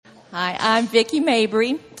Hi, I'm Vicki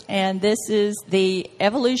Mabry, and this is the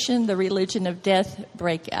Evolution, the Religion of Death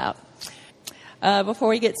breakout. Before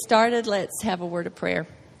we get started, let's have a word of prayer.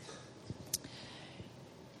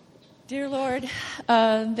 Dear Lord,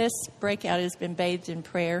 this breakout has been bathed in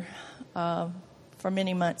prayer for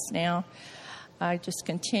many months now. I just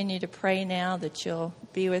continue to pray now that you'll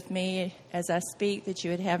be with me as I speak, that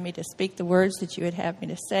you would have me to speak the words that you would have me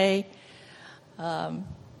to say.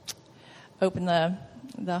 Open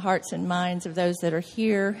the hearts and minds of those that are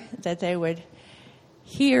here, that they would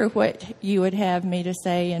hear what you would have me to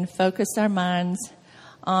say and focus our minds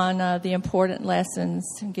on the important lessons,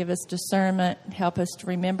 and give us discernment, help us to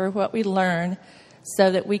remember what we learn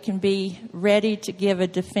so that we can be ready to give a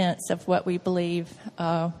defense of what we believe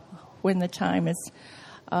when the time is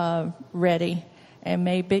ready. And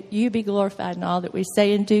may you be glorified in all that we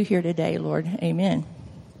say and do here today, Lord. Amen.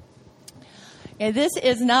 And this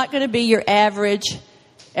is not going to be your average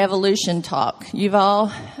evolution talk. You've all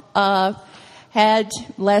had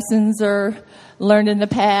lessons or learned in the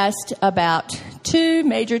past about two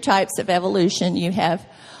major types of evolution. You have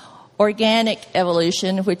organic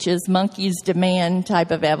evolution, which is monkey's demand type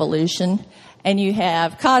of evolution, and you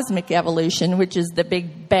have cosmic evolution, which is the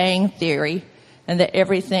Big Bang theory, and that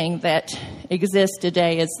everything that exists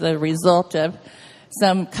today is the result of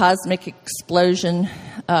some cosmic explosion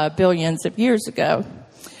billions of years ago.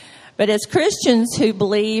 But as Christians who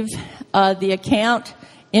believe the account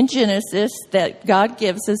in Genesis that God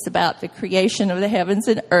gives us about the creation of the heavens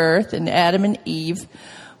and earth and Adam and Eve,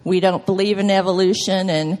 we don't believe in evolution,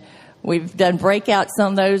 and we've done breakouts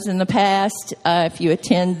on those in the past. If you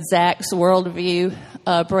attend Zach's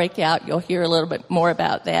Worldview breakout, you'll hear a little bit more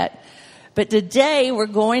about that. But today we're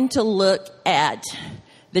going to look at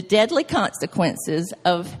the deadly consequences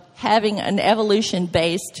of having an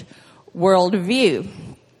evolution-based worldview,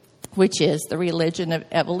 which is the religion of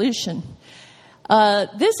evolution.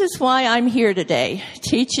 This is why I'm here today,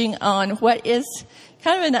 teaching on what is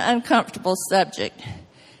kind of an uncomfortable subject.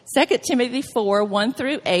 2 Timothy 4, 1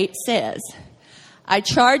 through 8 says, I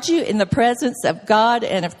charge you in the presence of God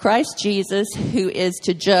and of Christ Jesus, who is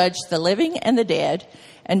to judge the living and the dead,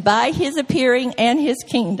 and by his appearing and his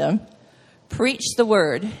kingdom, preach the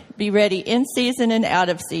word, be ready in season and out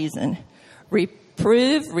of season.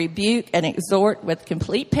 Reprove, rebuke, and exhort with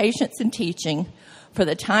complete patience and teaching, for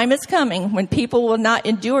the time is coming when people will not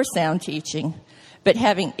endure sound teaching, but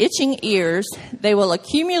having itching ears, they will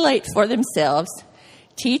accumulate for themselves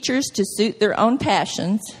teachers to suit their own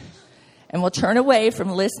passions, and will turn away from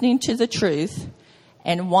listening to the truth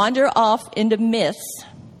and wander off into myths.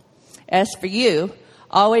 As for you,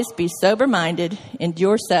 always be sober-minded,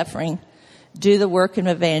 endure suffering, do the work of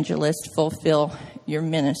an evangelist, fulfill your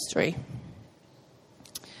ministry.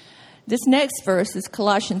 This next verse is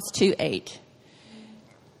Colossians 2:8.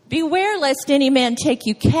 Beware lest any man take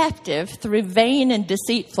you captive through vain and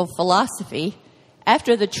deceitful philosophy,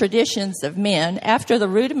 after the traditions of men, after the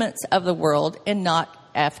rudiments of the world, and not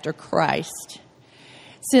after Christ.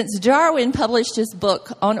 Since Darwin published his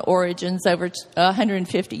book on origins over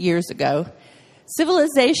 150 years ago,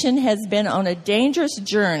 civilization has been on a dangerous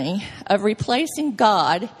journey of replacing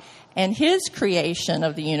God and his creation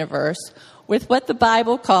of the universe with what the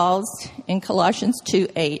Bible calls, in Colossians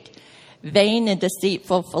 2:8, vain and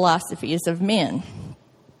deceitful philosophies of men.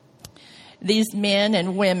 These men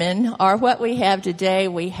and women are what we have today.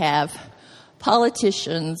 We have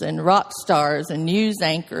politicians and rock stars and news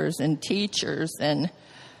anchors and teachers and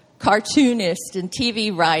cartoonists and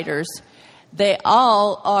TV writers. They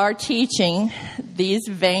all are teaching these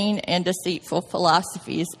vain and deceitful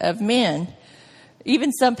philosophies of men,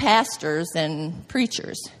 even some pastors and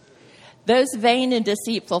preachers. Those vain and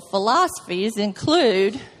deceitful philosophies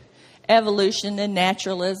include evolution and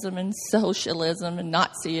naturalism and socialism and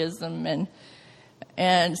Nazism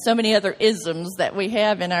and so many other isms that we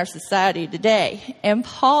have in our society today. And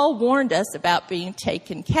Paul warned us about being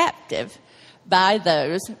taken captive by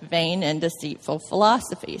those vain and deceitful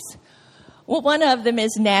philosophies. Well, one of them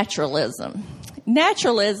is naturalism.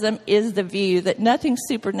 Naturalism is the view that nothing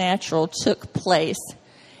supernatural took place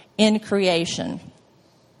in creation.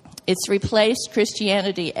 It's replaced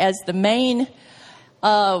Christianity as the main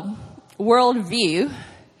worldview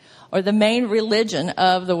or the main religion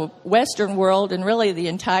of the Western world and really the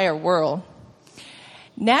entire world.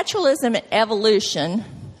 Naturalism and evolution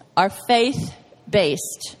are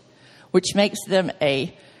faith-based, which makes them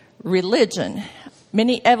a religion.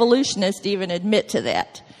 Many evolutionists even admit to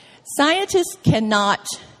that. Scientists cannot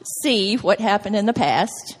see what happened in the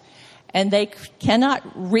past, and they cannot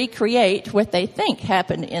recreate what they think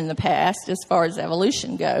happened in the past as far as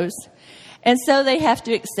evolution goes. And so they have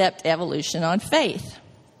to accept evolution on faith.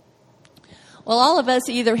 Well, all of us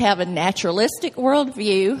either have a naturalistic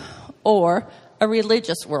worldview or a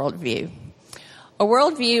religious worldview. A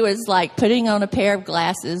worldview is like putting on a pair of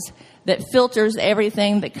glasses that filters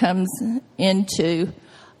everything that comes into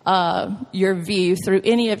your view through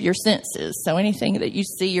any of your senses. So anything that you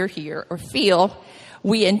see or hear or feel,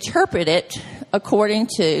 we interpret it according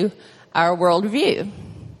to our worldview.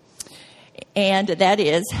 And that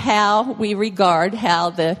is how we regard how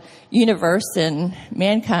the universe and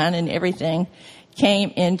mankind and everything came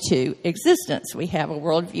into existence. We have a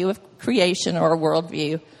worldview of creation or a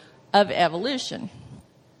worldview of evolution.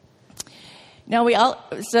 Now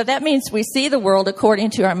so that means we see the world according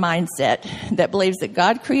to our mindset that believes that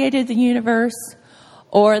God created the universe,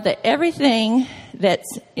 or that everything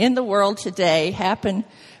that's in the world today happened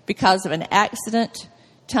because of an accident,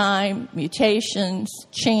 time, mutations,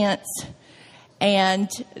 chance, and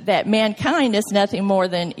that mankind is nothing more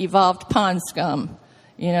than evolved pond scum,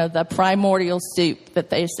 the primordial soup that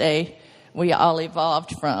they say we all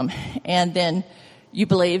evolved from. And then you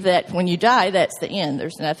believe that when you die, that's the end.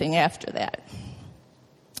 There's nothing after that.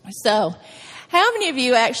 So, how many of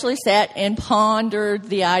you actually sat and pondered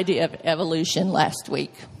the idea of evolution last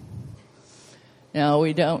week? No,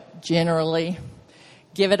 we don't generally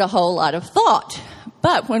give it a whole lot of thought.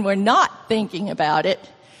 But when we're not thinking about it,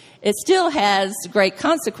 it still has great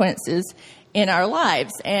consequences in our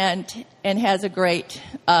lives and has a great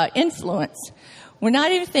influence. We're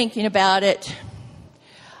not even thinking about it.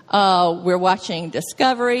 We're watching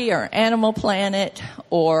Discovery or Animal Planet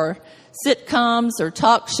or sitcoms or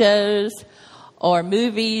talk shows or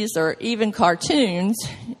movies or even cartoons.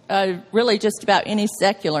 Really just about any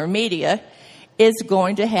secular media is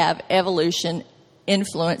going to have evolution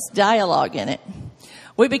influence dialogue in it.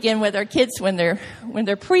 We begin with our kids when they're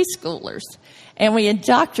preschoolers, and we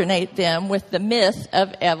indoctrinate them with the myth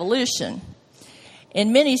of evolution.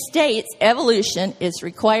 In many states, evolution is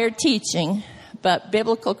required teaching, but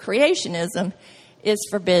biblical creationism is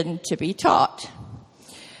forbidden to be taught.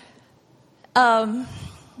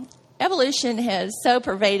 Evolution has so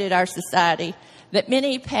pervaded our society that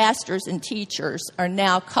many pastors and teachers are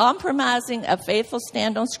now compromising a faithful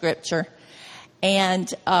stand on Scripture,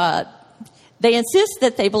 and they insist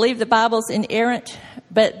that they believe the Bible's inerrant,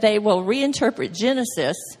 but they will reinterpret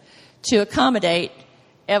Genesis to accommodate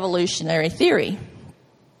evolutionary theory.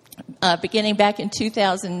 Beginning back in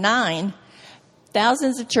 2009,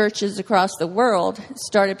 thousands of churches across the world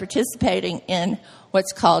started participating in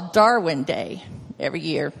what's called Darwin Day every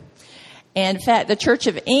year. And in fact, the Church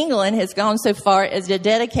of England has gone so far as to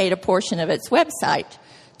dedicate a portion of its website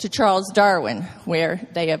to Charles Darwin, where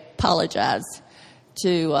they apologize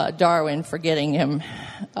to Darwin for getting him,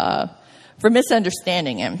 for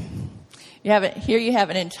misunderstanding him. Here you have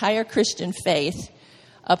an entire Christian faith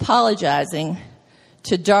apologizing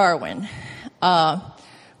to Darwin,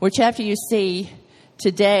 which after you see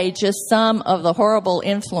today just some of the horrible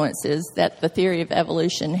influences that the theory of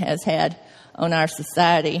evolution has had on our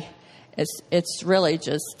society, it's really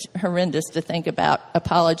just horrendous to think about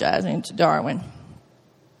apologizing to Darwin.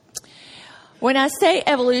 When I say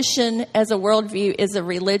evolution as a worldview is a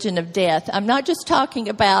religion of death, I'm not just talking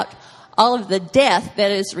about all of the death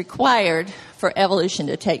that is required for evolution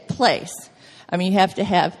to take place. I mean, you have to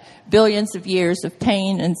have billions of years of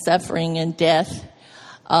pain and suffering and death,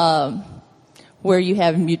 where you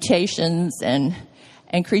have mutations and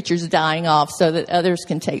creatures dying off so that others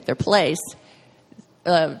can take their place.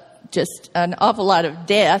 Just an awful lot of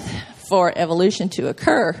death for evolution to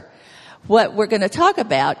occur. What we're going to talk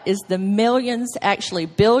about is the millions, actually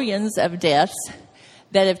billions of deaths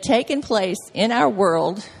that have taken place in our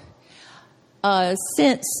world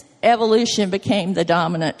since evolution became the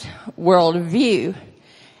dominant worldview.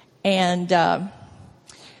 And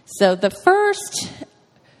so the first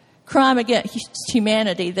crime against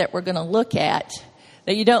humanity that we're going to look at,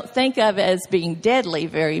 that you don't think of as being deadly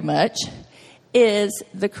very much, is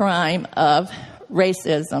the crime of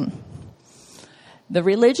racism. The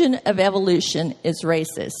religion of evolution is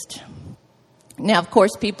racist. Now, of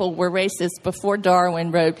course, people were racist before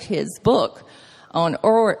Darwin wrote his book on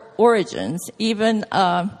origins. Even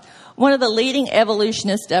one of the leading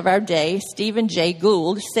evolutionists of our day, Stephen Jay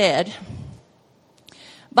Gould, said,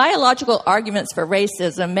 "Biological arguments for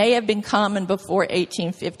racism may have been common before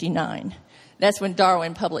 1859. That's when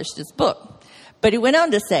Darwin published his book. But he went on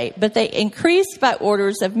to say, but they increased by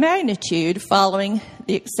orders of magnitude following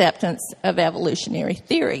the acceptance of evolutionary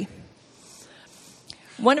theory.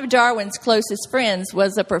 One of Darwin's closest friends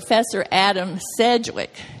was a Professor Adam Sedgwick.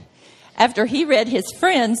 After he read his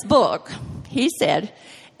friend's book, he said,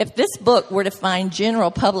 if this book were to find general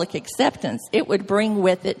public acceptance, it would bring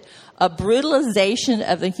with it a brutalization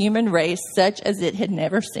of the human race such as it had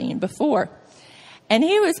never seen before. And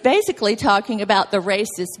he was basically talking about the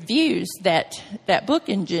racist views that that book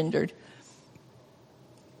engendered.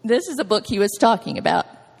 This is a book he was talking about,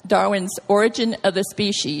 Darwin's Origin of the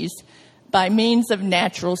Species by Means of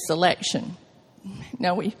Natural Selection.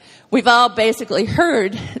 Now, we've all basically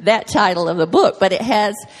heard that title of the book, but it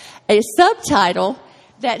has a subtitle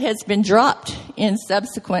that has been dropped in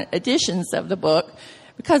subsequent editions of the book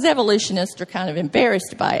because evolutionists are kind of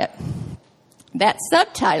embarrassed by it. That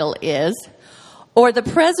subtitle is, or the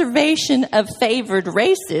preservation of favored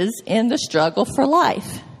races in the struggle for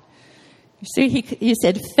life. You see, he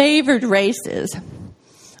said favored races.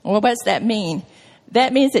 Well, what does that mean?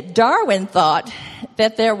 That means that Darwin thought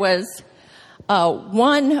that there was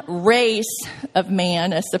one race of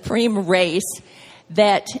man, a supreme race,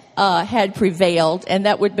 that had prevailed, and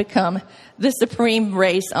that would become the supreme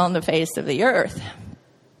race on the face of the earth.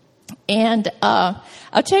 And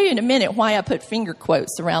I'll tell you in a minute why I put finger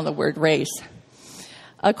quotes around the word race.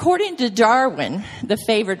 According to Darwin, the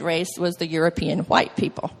favored race was the European white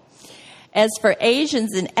people. As for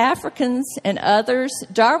Asians and Africans and others,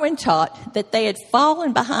 Darwin taught that they had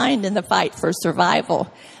fallen behind in the fight for survival.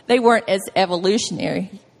 They weren't as evolutionary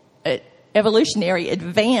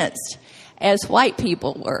advanced as white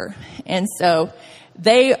people were. And so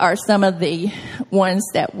they are some of the ones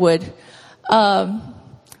that would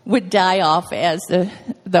die off as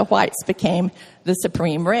the whites became the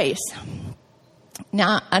supreme race.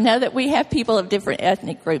 Now, I know that we have people of different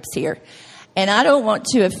ethnic groups here, and I don't want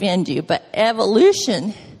to offend you, but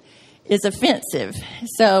evolution is offensive.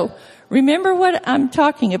 So remember what I'm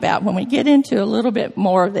talking about when we get into a little bit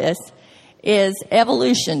more of this is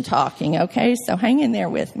evolution talking, okay? So hang in there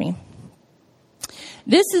with me.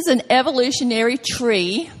 This is an evolutionary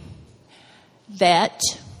tree that,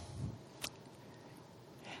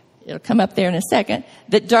 it'll come up there in a second,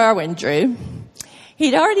 that Darwin drew.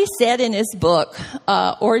 He'd already said in his book,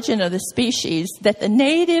 Origin of the Species, that the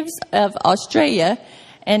natives of Australia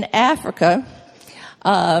and Africa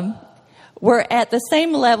were at the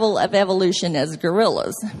same level of evolution as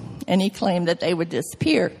gorillas, and he claimed that they would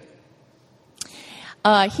disappear.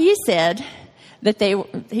 He said that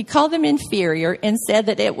he called them inferior and said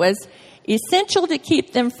that it was essential to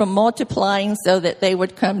keep them from multiplying so that they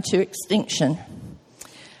would come to extinction.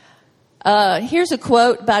 Here's a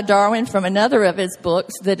quote by Darwin from another of his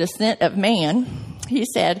books, The Descent of Man. He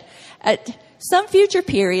said, at some future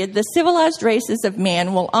period, the civilized races of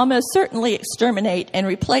man will almost certainly exterminate and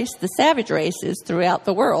replace the savage races throughout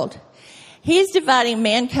the world. He's dividing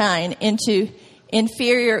mankind into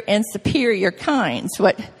inferior and superior kinds,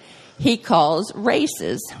 what he calls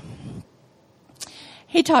races.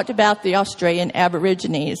 He talked about the Australian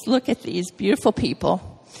Aborigines. Look at these beautiful people.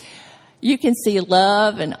 You can see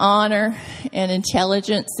love and honor and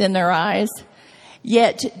intelligence in their eyes.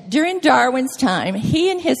 Yet, during Darwin's time,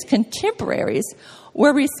 he and his contemporaries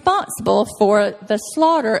were responsible for the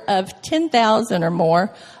slaughter of 10,000 or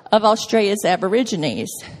more of Australia's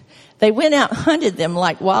Aborigines. They went out and hunted them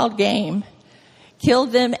like wild game,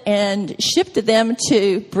 killed them, and shipped them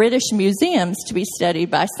to British museums to be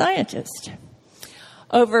studied by scientists.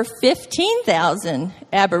 Over 15,000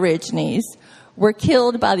 Aborigines were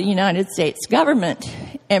killed by the United States government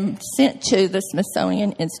and sent to the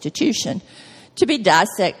Smithsonian Institution to be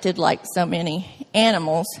dissected like so many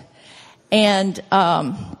animals. And,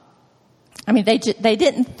 they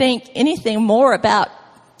didn't think anything more about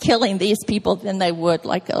killing these people than they would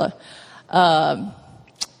like an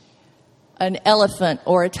elephant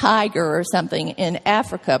or a tiger or something in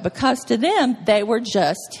Africa, because to them, they were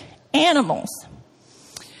just animals.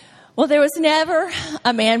 Well, there was never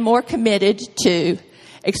a man more committed to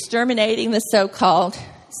exterminating the so-called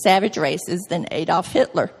savage races than Adolf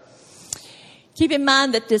Hitler. Keep in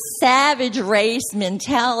mind that this savage race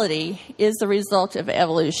mentality is the result of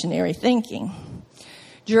evolutionary thinking.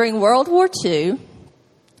 During World War II,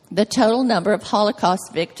 the total number of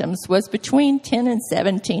Holocaust victims was between 10 and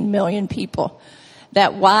 17 million people.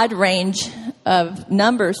 That wide range of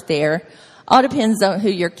numbers there all depends on who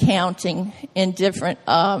you're counting in different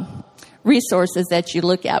resources that you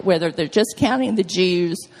look at, whether they're just counting the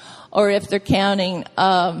Jews or if they're counting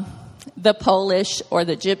the Polish or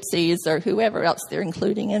the Gypsies or whoever else they're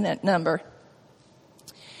including in that number.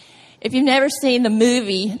 If you've never seen the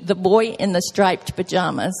movie The Boy in the Striped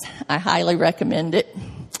Pajamas, I highly recommend it.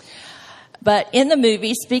 But in the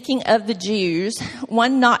movie, speaking of the Jews,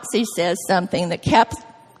 one Nazi says something that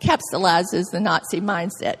capsulizes the Nazi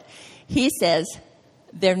mindset. He says,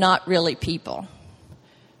 they're not really people.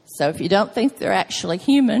 So if you don't think they're actually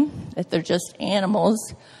human, that they're just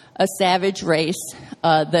animals, a savage race,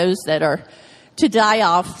 those that are to die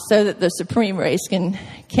off so that the supreme race can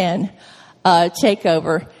take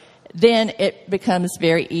over, then it becomes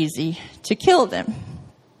very easy to kill them.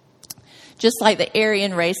 Just like the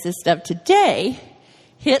Aryan racist of today,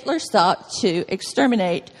 Hitler sought to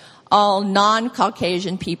exterminate all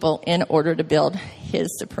non-Caucasian people in order to build his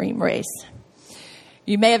supreme race.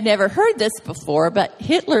 You may have never heard this before, but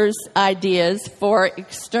Hitler's ideas for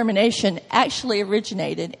extermination actually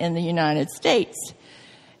originated in the United States.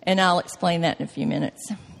 And I'll explain that in a few minutes.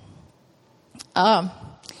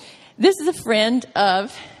 This is a friend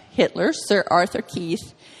of Hitler, Sir Arthur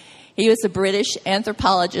Keith. He was a British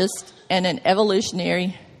anthropologist and an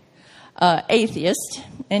evolutionary atheist.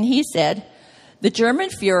 And he said, "The German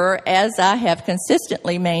Führer, as I have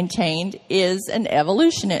consistently maintained, is an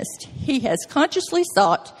evolutionist. He has consciously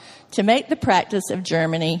sought to make the practice of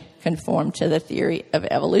Germany conform to the theory of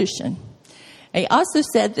evolution." And he also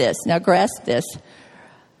said this, now grasp this.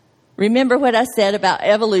 Remember what I said about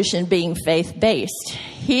evolution being faith-based.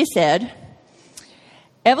 He said,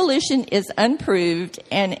 "Evolution is unproved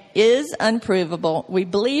and is unprovable. We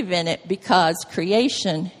believe in it because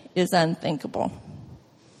creation is unthinkable."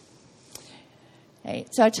 Okay,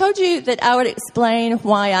 so I told you that I would explain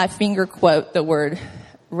why I finger quote the word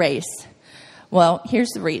race. Well, here's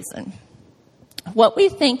the reason. What we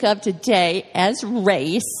think of today as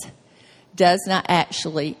race does not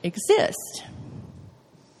actually exist.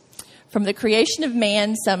 From the creation of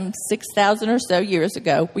man some 6,000 or so years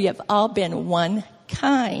ago, we have all been one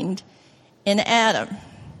kind in Adam.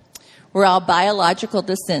 We're all biological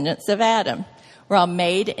descendants of Adam. We're all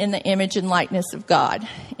made in the image and likeness of God.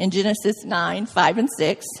 In Genesis 9, 5, and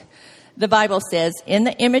 6, the Bible says, "In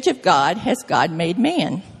the image of God has God made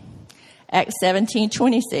man." Acts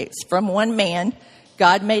 17:26, "From one man,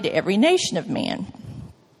 God made every nation of man."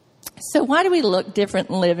 So why do we look different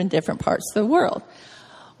and live in different parts of the world?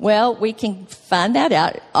 Well, we can find that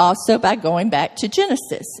out also by going back to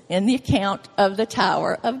Genesis in the account of the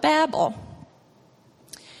Tower of Babel.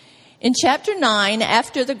 In chapter 9,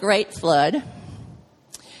 after the great flood,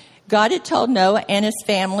 God had told Noah and his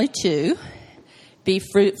family to be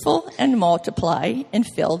fruitful and multiply and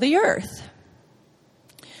fill the earth.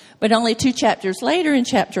 But only 2 chapters later, in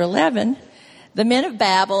chapter 11, the men of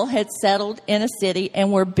Babel had settled in a city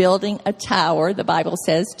and were building a tower, the Bible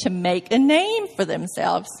says, to make a name for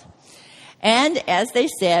themselves. And as they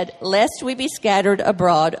said, "Lest we be scattered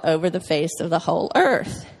abroad over the face of the whole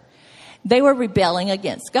earth." They were rebelling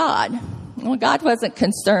against God. Well, God wasn't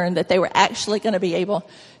concerned that they were actually going to be able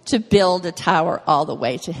to build a tower all the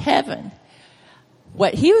way to heaven.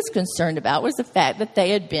 What he was concerned about was the fact that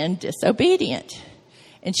they had been disobedient.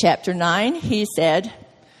 In chapter 9, he said,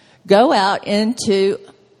 "Go out into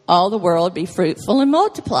all the world, be fruitful and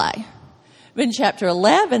multiply." But in chapter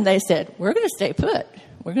 11, they said, "We're going to stay put.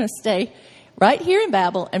 We're going to stay right here in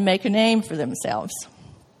Babel and make a name for themselves."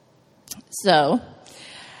 So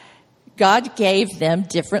God gave them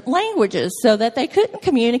different languages so that they couldn't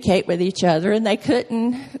communicate with each other and they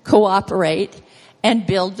couldn't cooperate and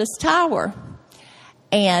build this tower.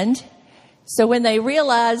 And so when they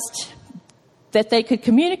realized that they could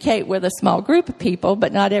communicate with a small group of people,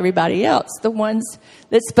 but not everybody else, the ones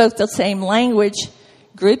that spoke the same language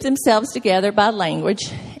grouped themselves together by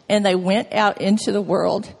language, and they went out into the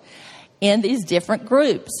world in these different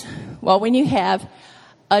groups. Well, when you have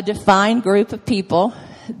a defined group of people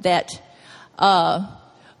that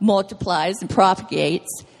multiplies and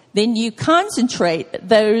propagates, then you concentrate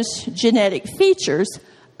those genetic features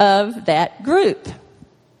of that group.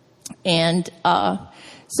 And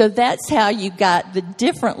so that's how you got the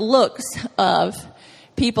different looks of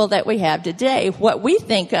people that we have today, what we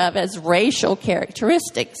think of as racial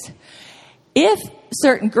characteristics. If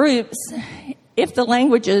certain groups, if the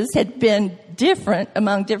languages had been different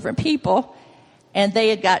among different people and they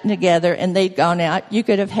had gotten together and they'd gone out, you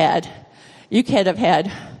could have had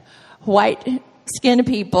white skinned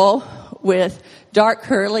people with dark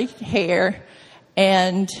curly hair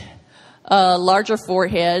and larger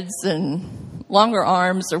foreheads and longer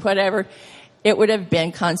arms or whatever. It would have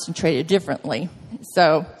been concentrated differently.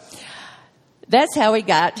 So that's how we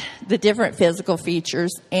got the different physical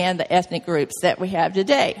features and the ethnic groups that we have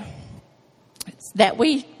today, that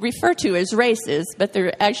we refer to as races, but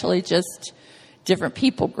they're actually just different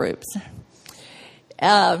people groups.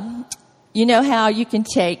 You know how you can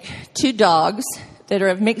take two dogs that are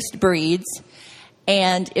of mixed breeds,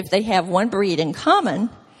 and if they have one breed in common,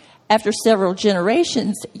 after several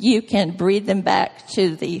generations, you can breed them back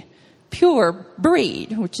to the pure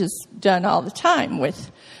breed, which is done all the time with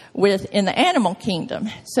in the animal kingdom.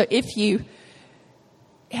 So if you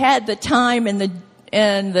had the time and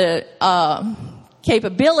in the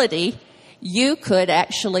capability, you could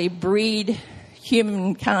actually breed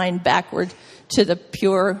humankind backward to the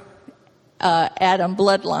pure Adam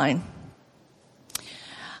bloodline.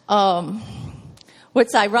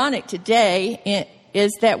 What's ironic today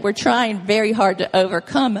is that we're trying very hard to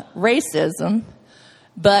overcome racism,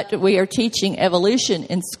 but we are teaching evolution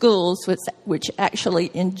in schools, which actually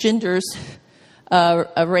engenders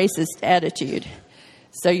a racist attitude.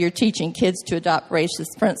 So you're teaching kids to adopt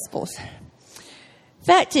racist principles.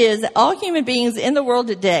 Fact is, all human beings in the world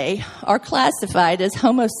today are classified as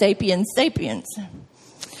Homo sapiens sapiens,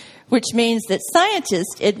 which means that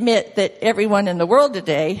scientists admit that everyone in the world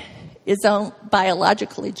today is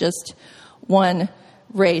biologically just one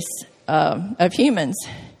race of humans.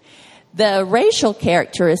 The racial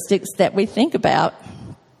characteristics that we think about,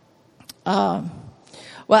 let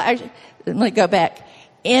me go back.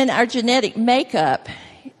 In our genetic makeup,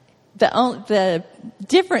 the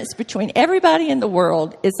difference between everybody in the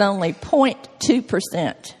world is only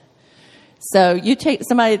 0.2%. So you take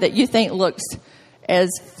somebody that you think looks as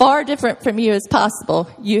far different from you as possible,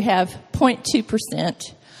 you have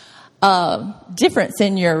 0.2% difference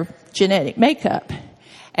in your genetic makeup.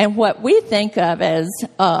 And what we think of as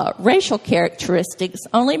racial characteristics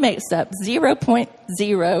only makes up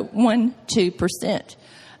 0.012%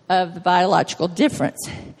 of the biological difference.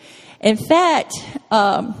 In fact,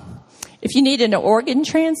 if you need an organ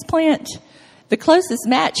transplant, the closest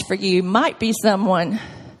match for you might be someone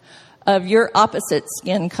of your opposite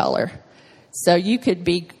skin color. So you could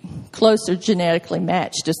be closer genetically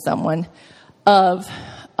matched to someone of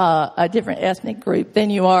a different ethnic group than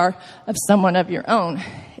you are of someone of your own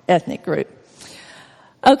ethnic group.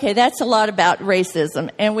 Okay, that's a lot about racism.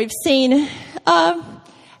 And we've seen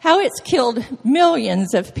how it's killed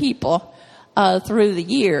millions of people through the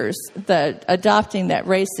years, adopting that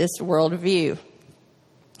racist worldview.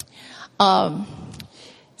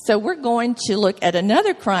 So we're going to look at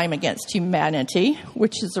another crime against humanity,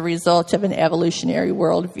 which is a result of an evolutionary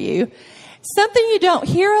worldview. Something you don't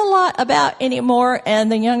hear a lot about anymore,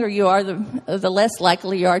 and the younger you are, the less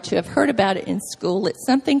likely you are to have heard about it in school. It's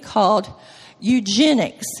something called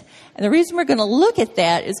eugenics. And the reason we're going to look at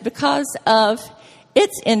that is because of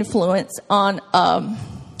its influence on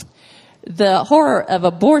the horror of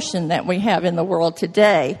abortion that we have in the world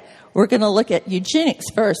today. We're going to look at eugenics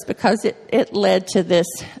first because it led to this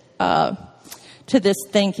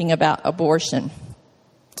thinking about abortion.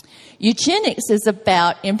 Eugenics is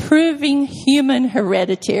about improving human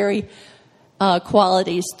hereditary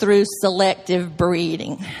qualities through selective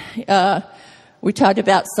breeding. We talked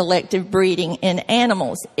about selective breeding in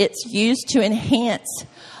animals. It's used to enhance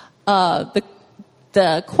the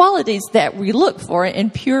qualities that we look for in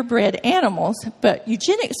purebred animals, but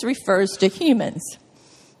eugenics refers to humans.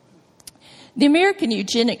 The American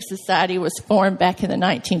Eugenics Society was formed back in the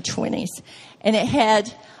 1920s, and it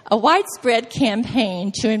had a widespread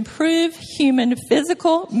campaign to improve human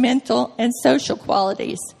physical, mental, and social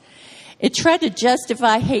qualities. It tried to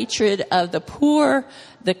justify hatred of the poor,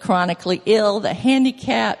 the chronically ill, the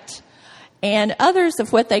handicapped, and others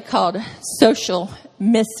of what they called social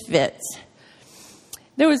misfits.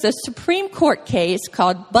 There was a Supreme Court case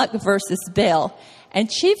called Buck versus Bell, and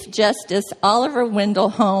Chief Justice Oliver Wendell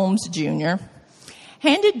Holmes, Jr.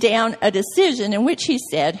 handed down a decision in which he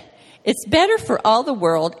said, "It's better for all the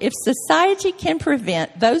world if society can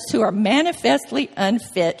prevent those who are manifestly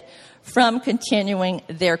unfit from continuing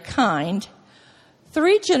their kind.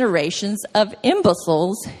 3 generations of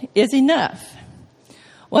imbeciles is enough."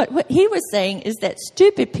 What he was saying is that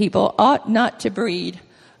stupid people ought not to breed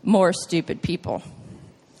more stupid people.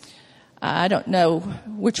 I don't know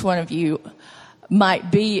which one of you might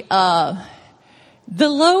be the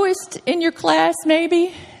lowest in your class,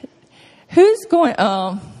 maybe. Who's going...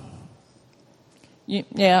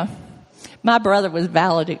 Yeah, my brother was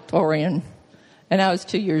valedictorian, and I was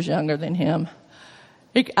 2 years younger than him.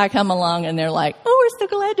 I come along, and they're like, "Oh, we're so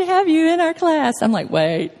glad to have you in our class." I'm like,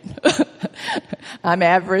 wait, I'm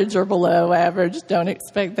average or below average. Don't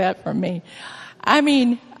expect that from me. I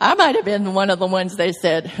mean, I might have been one of the ones they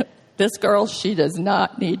said, "This girl, she does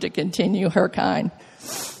not need to continue her kind."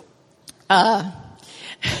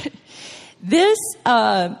 This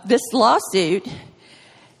lawsuit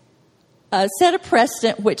set a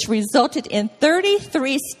precedent which resulted in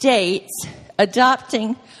 33 states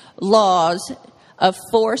adopting laws of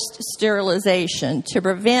forced sterilization to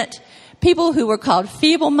prevent people who were called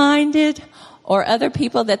feeble-minded or other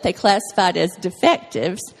people that they classified as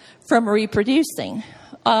defectives from reproducing.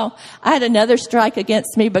 I had another strike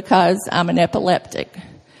against me because I'm an epileptic.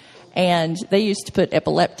 And they used to put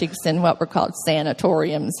epileptics in what were called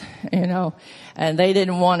sanatoriums, and they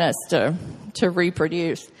didn't want us to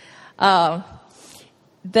reproduce.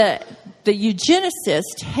 The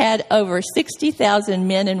eugenicist had over 60,000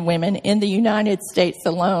 men and women in the United States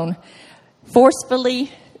alone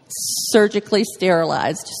forcefully, surgically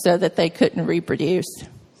sterilized so that they couldn't reproduce.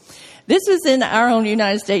 This was in our own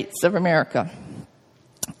United States of America.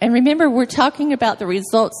 And remember, we're talking about the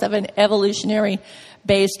results of an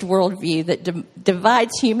evolutionary-based worldview that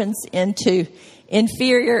divides humans into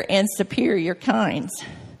inferior and superior kinds,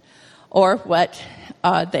 or what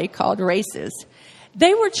they called races.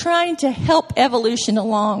 They were trying to help evolution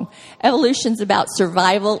along. Evolution's about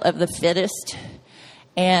survival of the fittest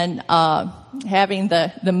and having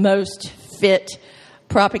the most fit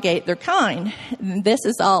propagate their kind. And this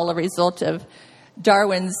is all a result of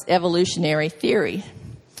Darwin's evolutionary theory.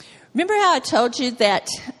 Remember how I told you that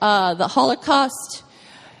the Holocaust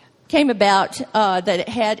came about, that it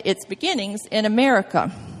had its beginnings in America?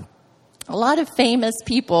 A lot of famous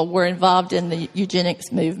people were involved in the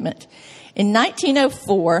eugenics movement. In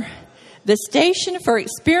 1904, the Station for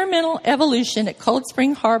Experimental Evolution at Cold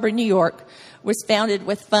Spring Harbor, New York, was founded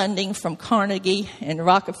with funding from Carnegie and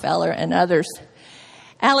Rockefeller and others.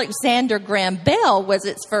 Alexander Graham Bell was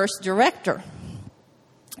its first director.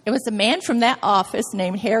 It was a man from that office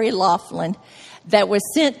named Harry Laughlin that was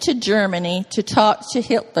sent to Germany to talk to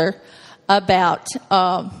Hitler about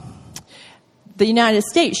the United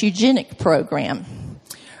States eugenic program.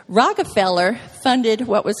 Rockefeller funded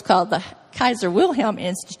what was called the Kaiser Wilhelm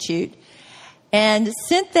Institute and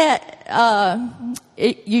sent that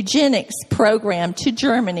eugenics program to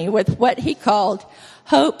Germany with what he called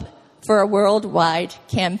Hope for a Worldwide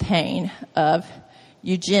Campaign of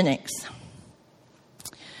Eugenics.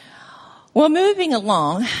 Well, moving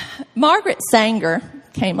along, Margaret Sanger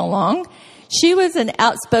came along. She was an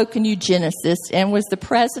outspoken eugenicist and was the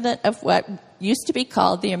president of what used to be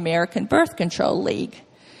called the American Birth Control League.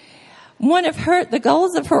 One of the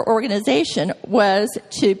goals of her organization was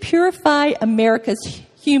to purify America's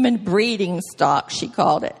human breeding stock, she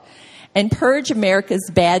called it, and purge America's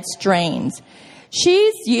bad strains.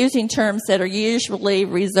 She's using terms that are usually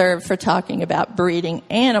reserved for talking about breeding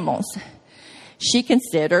animals. She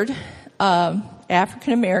considered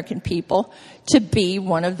African American people to be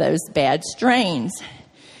one of those bad strains.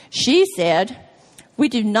 She said, "We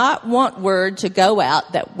do not want word to go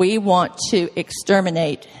out that we want to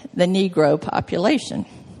exterminate the Negro population,"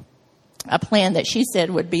 a plan that she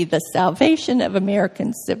said would be the salvation of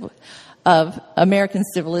American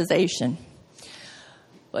civilization.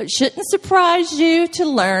 Well, it shouldn't surprise you to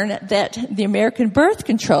learn that the American Birth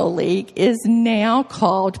Control League is now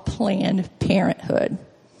called Planned Parenthood.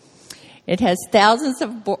 It has thousands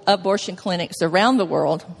of abortion clinics around the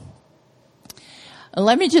world.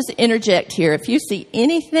 Let me just interject here. If you see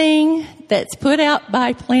anything that's put out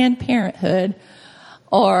by Planned Parenthood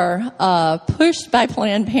or pushed by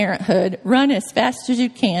Planned Parenthood, run as fast as you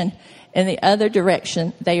can in the other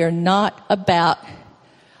direction. They are not about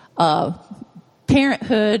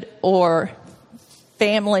parenthood or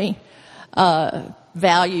family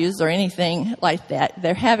values or anything like that.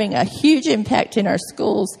 They're having a huge impact in our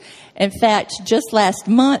schools. In fact, just last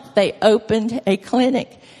month, they opened a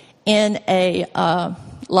clinic in a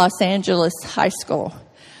Los Angeles high school.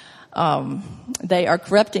 They are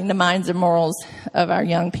corrupting the minds and morals of our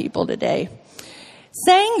young people today.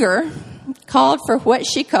 Sanger called for what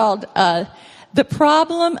she called the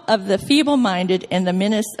problem of the feeble-minded and the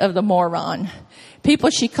menace of the moron.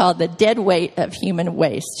 People she called the dead weight of human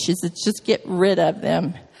waste. She said, just get rid of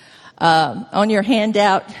them. On your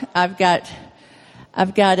handout, I've got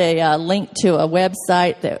a link to a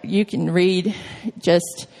website that you can read.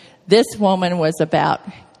 Just this woman was about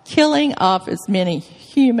killing off as many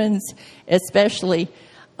humans, especially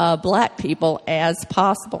black people, as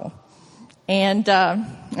possible. And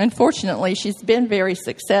unfortunately, she's been very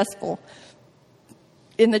successful.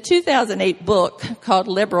 In the 2008 book called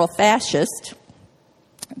Liberal Fascist,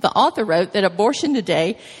 the author wrote that abortion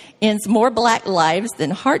today ends more black lives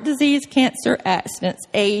than heart disease, cancer, accidents,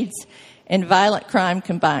 AIDS, and violent crime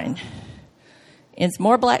combined. Ends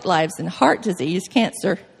more black lives than heart disease,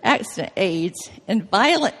 cancer, accident, AIDS, and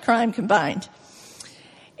violent crime combined.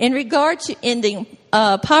 In regard to ending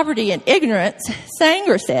poverty and ignorance,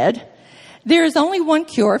 Sanger said, there is only one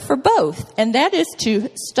cure for both, and that is to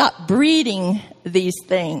stop breeding these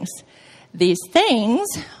things. These things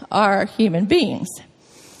are human beings.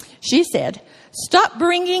 She said, stop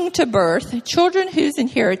bringing to birth children whose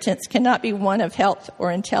inheritance cannot be one of health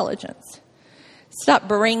or intelligence. Stop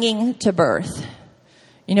bringing to birth.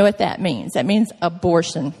 You know what that means? That means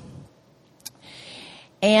abortion.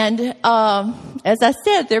 And as I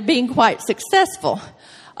said, they're being quite successful.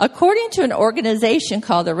 According to an organization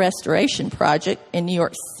called the Restoration Project in New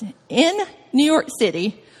York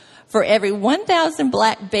City, for every 1,000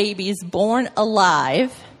 black babies born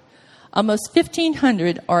alive, almost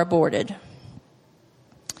 1,500 are aborted.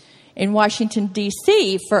 In Washington,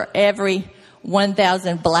 D.C., for every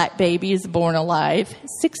 1,000 black babies born alive,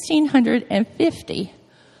 1,650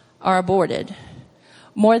 are aborted.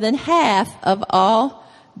 More than half of all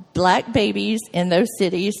black babies in those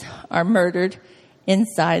cities are murdered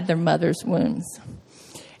inside their mother's wombs.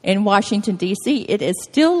 In Washington, D.C., it is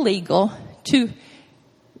still legal to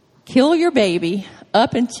kill your baby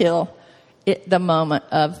up until the moment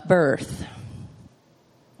of birth.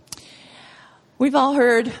 We've all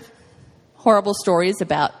heard horrible stories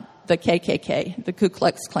about the KKK, the Ku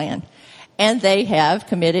Klux Klan, and they have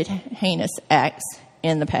committed heinous acts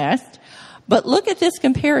in the past. But look at this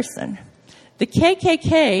comparison. The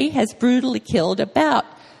KKK has brutally killed about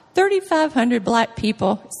 3,500 black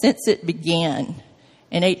people since it began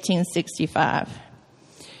in 1865.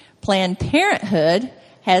 Planned Parenthood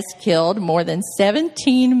has killed more than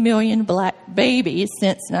 17 million black babies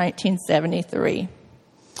since 1973.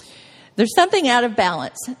 There's something out of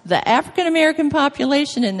balance. The African American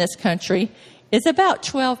population in this country is about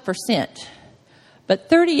 12%, but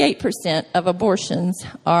 38% of abortions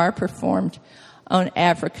are performed on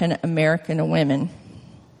African American women.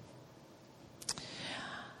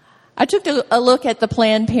 I took a look at the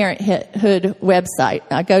Planned Parenthood website.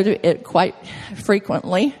 I go to it quite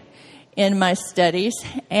frequently in my studies,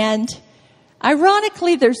 and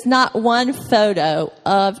ironically, there's not one photo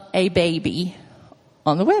of a baby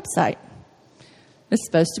on the website. It's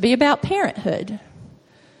supposed to be about parenthood.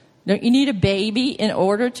 Don't you need a baby in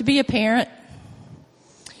order to be a parent?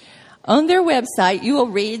 On their website, you will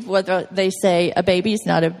read whether they say a baby is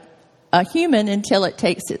not a human until it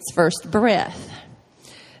takes its first breath.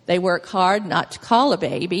 They work hard not to call a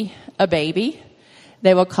baby a baby.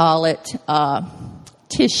 They will call it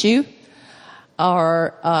tissue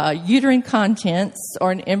or uterine contents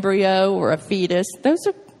or an embryo or a fetus.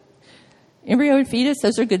 Embryo and fetus,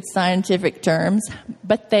 those are good scientific terms,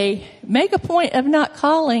 but they make a point of not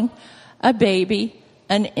calling a baby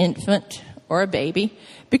an infant or a baby,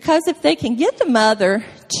 because if they can get the mother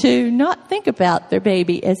to not think about their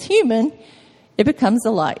baby as human, it becomes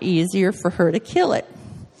a lot easier for her to kill it.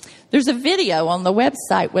 There's a video on the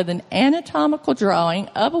website with an anatomical drawing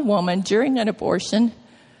of a woman during an abortion,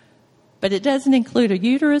 but it doesn't include a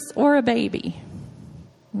uterus or a baby.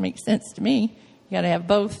 It makes sense to me. You got to have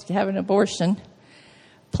both to have an abortion.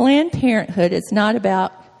 Planned Parenthood is not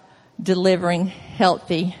about delivering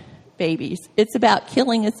healthy babies. It's about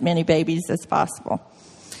killing as many babies as possible.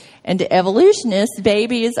 And to evolutionists,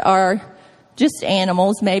 babies are just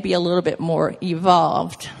animals, maybe a little bit more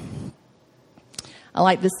evolved. I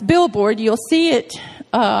like this billboard. You'll see it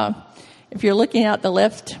if you're looking out the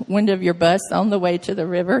left window of your bus on the way to the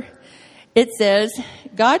river. It says,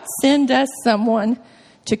 "God send us someone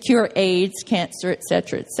to cure AIDS, cancer,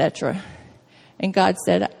 etc., etc." And God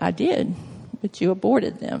said, "I did, but you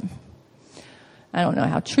aborted them." I don't know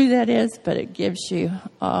how true that is, but it gives you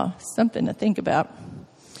something to think about.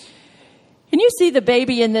 Can you see the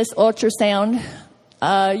baby in this ultrasound?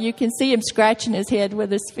 You can see him scratching his head with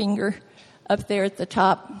his finger up there at the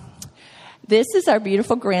top. This is our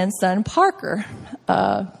beautiful grandson, Parker,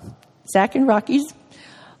 Zach and Rocky's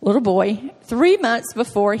little boy, 3 months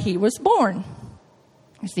before he was born.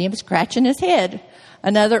 You see him scratching his head.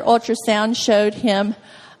 Another ultrasound showed him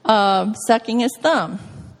sucking his thumb.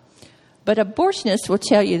 But abortionists will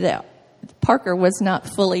tell you that Parker was not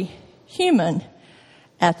fully human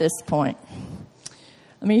at this point.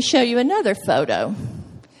 Let me show you another photo.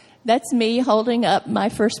 That's me holding up my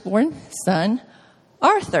firstborn son,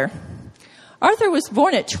 Arthur. Arthur was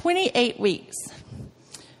born at 28 weeks.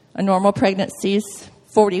 A normal pregnancy is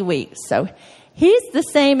 40 weeks. So he's the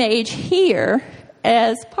same age here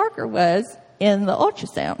as Parker was in the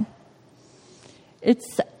ultrasound.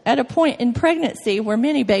 It's at a point in pregnancy where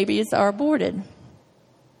many babies are aborted.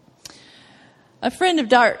 A friend of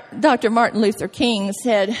Dr. Martin Luther King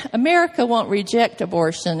said, "America won't reject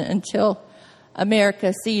abortion until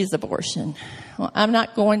America sees abortion." Well, I'm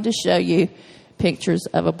not going to show you pictures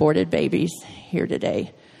of aborted babies here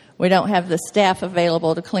today. We don't have the staff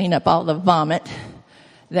available to clean up all the vomit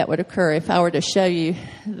that would occur if I were to show you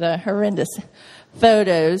the horrendous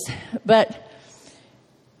photos. But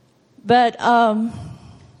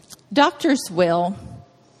doctors will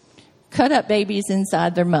cut up babies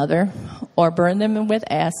inside their mother, or burn them with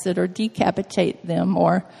acid, or decapitate them,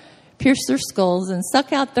 or pierce their skulls and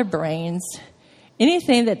suck out their brains.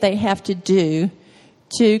 Anything that they have to do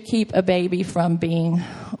to keep a baby from being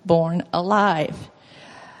born alive.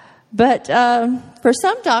 But for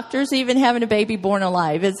some doctors, even having a baby born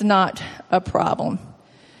alive is not a problem.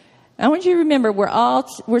 I want you to remember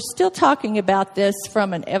we're still talking about this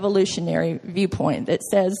from an evolutionary viewpoint that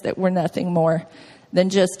says that we're nothing more than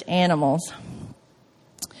just animals.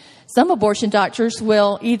 Some abortion doctors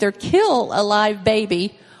will either kill a live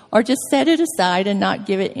baby or just set it aside and not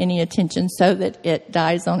give it any attention so that it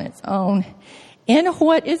dies on its own in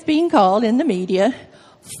what is being called in the media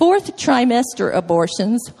fourth trimester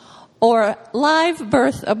abortions or live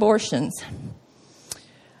birth abortions.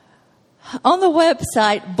 On the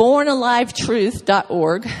website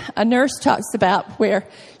bornalivetruth.org, a nurse talks about where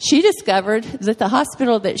she discovered that the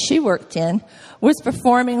hospital that she worked in was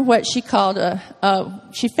performing what she called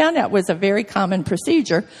she found out was a very common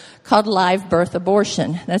procedure called live birth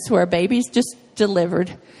abortion. That's where a baby's just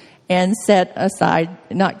delivered and set aside,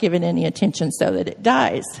 not given any attention so that it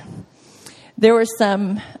dies. There were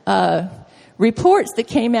some reports that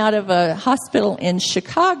came out of a hospital in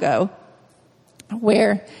Chicago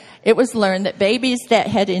where it was learned that babies that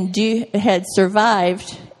had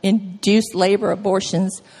survived induced labor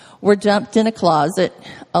abortions were dumped in a closet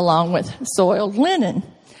along with soiled linen.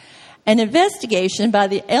 An investigation by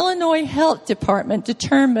the Illinois Health Department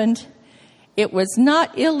determined it was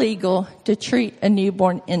not illegal to treat a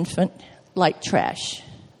newborn infant like trash.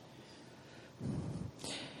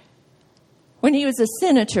 When he was a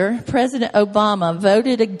senator, President Obama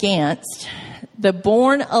voted against the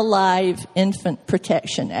Born Alive Infant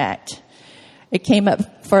Protection Act. It came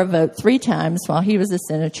up for a vote 3 times while he was a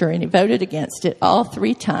senator, and he voted against it all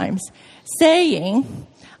 3 times, saying,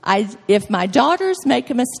 if my daughters make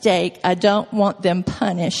a mistake, I don't want them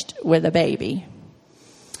punished with a baby.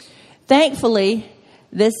 Thankfully,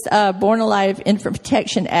 this Born Alive Infant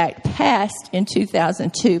Protection Act passed in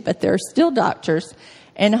 2002, but there are still doctors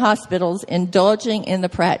and hospitals indulging in the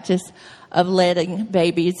practice of letting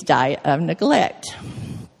babies die of neglect.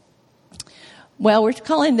 Well, we're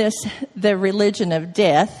calling this the religion of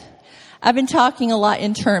death. I've been talking a lot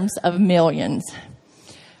in terms of millions.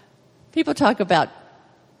 People talk about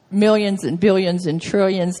millions and billions and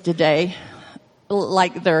trillions today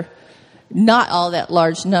like they're not all that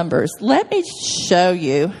large numbers. Let me show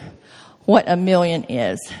you what a million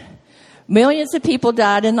is. Millions of people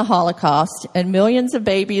died in the Holocaust, and millions of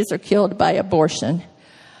babies are killed by abortion.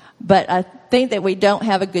 But I think that we don't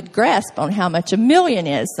have a good grasp on how much a million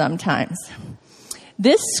is sometimes.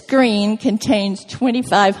 This screen contains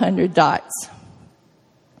 2,500 dots.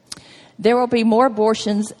 There will be more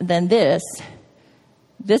abortions than this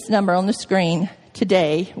number on the screen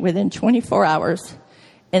today within 24 hours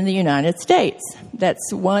in the United States.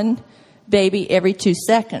 That's 1 baby every 2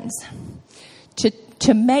 seconds.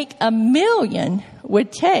 To make a million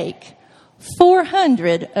would take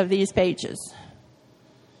 400 of these pages.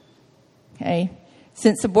 Okay.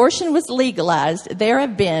 Since abortion was legalized, there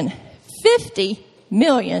have been 50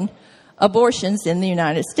 million abortions in the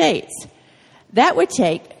United States. That would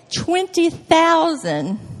take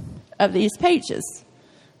 20,000 of these pages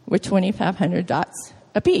with 2,500 dots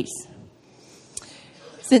apiece.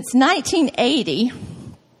 Since 1980,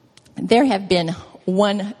 there have been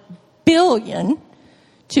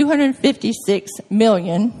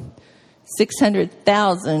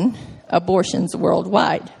 1,256,600,000 abortions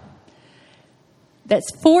worldwide. That's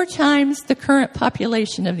 4 times the current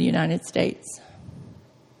population of the United States.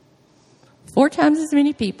 4 times as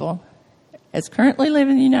many people as currently live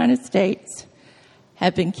in the United States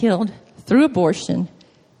have been killed through abortion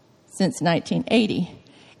since 1980.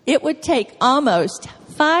 It would take almost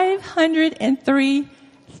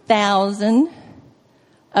 503,000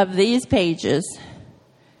 of these pages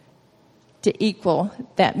to equal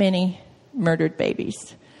that many murdered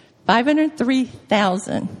babies.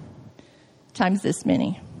 503,000 times this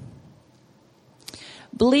many.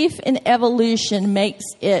 Belief in evolution makes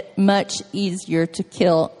it much easier to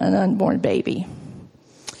kill an unborn baby.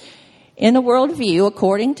 In a worldview,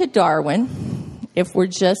 according to Darwin, if we're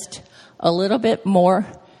just a little bit more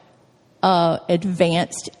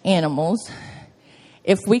advanced animals,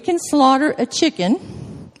 if we can slaughter a chicken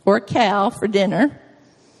or a cow for dinner,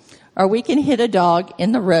 or we can hit a dog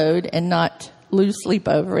in the road and not lose sleep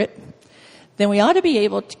over it, then we ought to be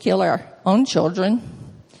able to kill our own children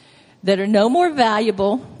that are no more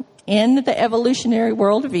valuable in the evolutionary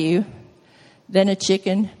worldview than a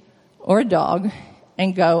chicken or a dog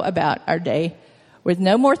and go about our day with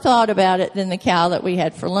no more thought about it than the cow that we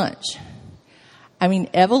had for lunch. I mean,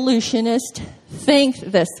 evolutionists think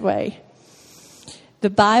this way. The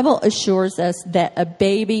Bible assures us that a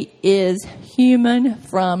baby is human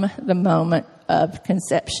from the moment of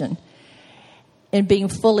conception. in being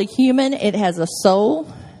fully human, it has a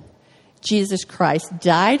soul. Jesus Christ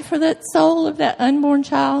died for that soul of that unborn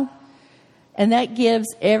child. And that gives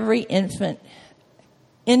every infant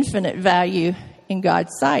infinite value in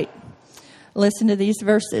God's sight. Listen to these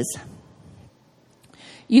verses.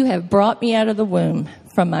 You have brought me out of the womb.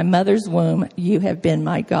 From my mother's womb, you have been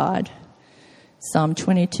my God. Psalm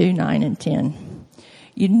 22, 9 and 10.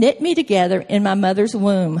 You knit me together in my mother's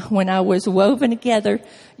womb. When I was woven together,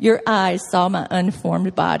 your eyes saw my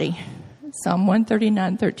unformed body. Psalm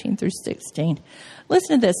 139, 13 through 16.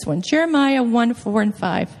 Listen to this one. Jeremiah 1, 4 and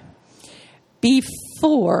 5.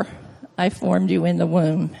 Before I formed you in the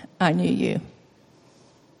womb, I knew you.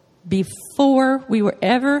 Before we were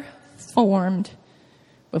ever formed,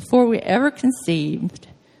 before we ever conceived,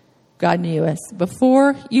 God knew us.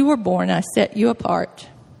 Before you were born, I set you apart.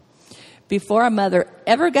 Before our mother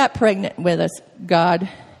ever got pregnant with us, God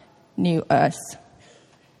knew us.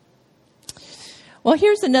 Well,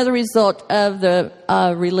 here's another result of the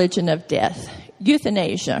religion of death,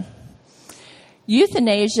 euthanasia.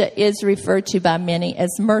 Euthanasia is referred to by many as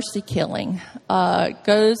mercy killing.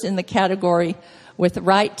 Goes in the category with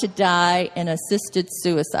right to die and assisted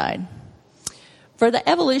suicide. For the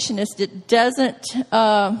evolutionist, it doesn't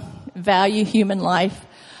value human life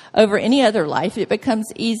over any other life. It becomes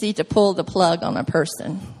easy to pull the plug on a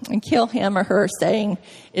person and kill him or her, saying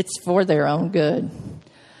it's for their own good.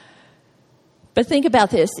 But think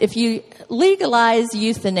about this. If you legalize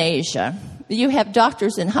euthanasia, you have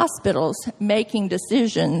doctors in hospitals making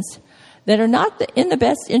decisions that are not in the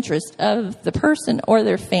best interest of the person or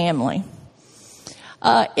their family.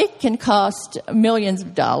 It can cost millions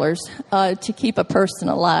of dollars to keep a person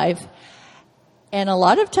alive. And a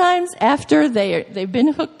lot of times after they've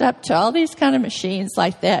been hooked up to all these kind of machines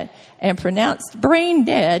like that and pronounced brain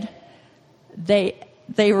dead, they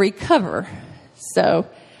recover. So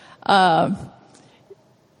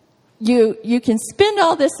you can spend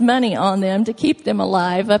all this money on them to keep them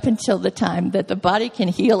alive up until the time that the body can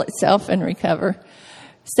heal itself and recover.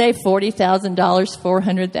 Say $40,000,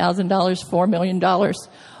 $400,000, $4 million,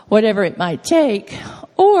 whatever it might take.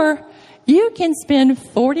 Or you can spend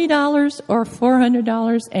 $40 or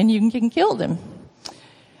 $400 and you can kill them.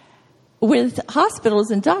 With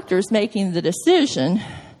hospitals and doctors making the decision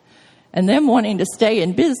and them wanting to stay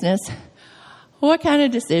in business, what kind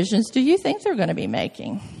of decisions do you think they're going to be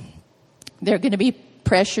making? They're going to be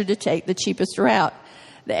pressured to take the cheapest route.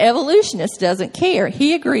 The evolutionist doesn't care.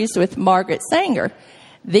 He agrees with Margaret Sanger.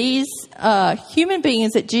 These human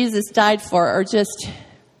beings that Jesus died for are just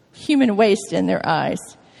human waste in their eyes.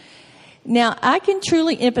 Now, I can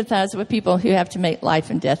truly empathize with people who have to make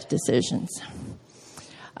life and death decisions.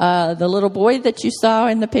 The little boy that you saw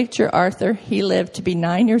in the picture, Arthur, he lived to be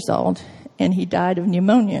 9 years old, and he died of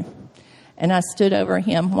pneumonia. And I stood over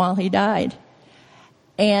him while he died.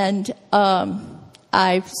 And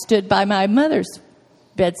I stood by my mother's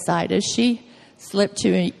bedside as she slipped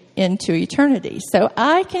into eternity. So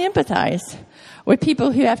I can empathize with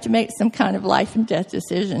people who have to make some kind of life and death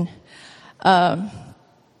decision.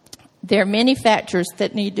 There are many factors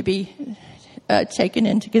that need to be taken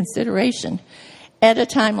into consideration at a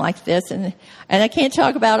time like this. And I can't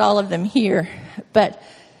talk about all of them here, but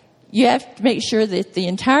you have to make sure that the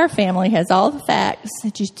entire family has all the facts,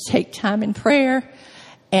 that you take time in prayer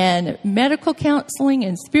and medical counseling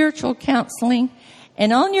and spiritual counseling.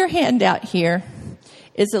 And on your handout here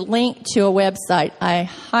is a link to a website I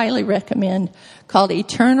highly recommend called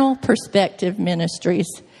Eternal Perspective Ministries.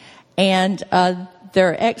 And there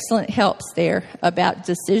are excellent helps there about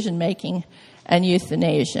decision-making and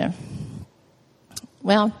euthanasia.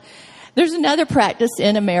 Well, there's another practice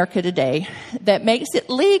in America today that makes it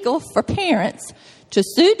legal for parents to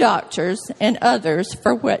sue doctors and others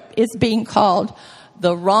for what is being called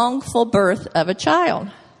the wrongful birth of a child.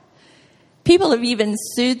 People have even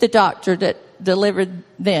sued the doctor that delivered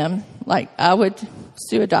them, like I would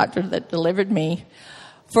sue a doctor that delivered me,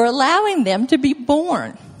 for allowing them to be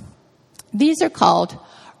born. These are called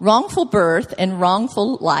wrongful birth and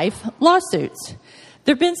wrongful life lawsuits.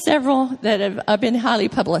 There have been several that have been highly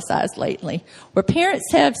publicized lately, where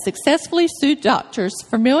parents have successfully sued doctors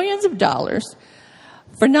for millions of dollars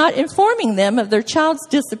for not informing them of their child's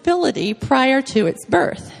disability prior to its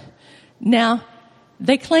birth. Now,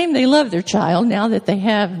 they claim they love their child now that they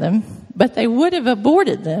have them, but they would have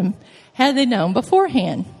aborted them had they known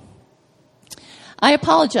beforehand. I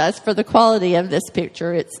apologize for the quality of this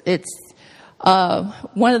picture. It's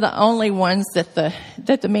one of the only ones that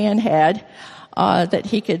the man had that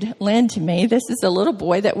he could lend to me. This is a little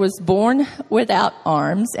boy that was born without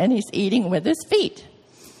arms, and he's eating with his feet.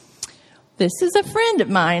 This is a friend of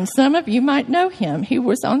mine. Some of you might know him. He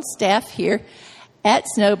was on staff here at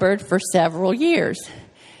Snowbird for several years.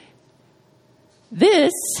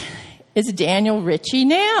 This is Daniel Ritchie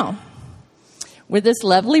now, with his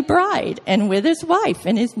lovely bride and with his wife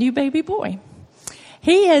and his new baby boy.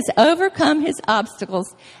 He has overcome his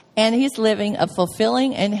obstacles, and he's living a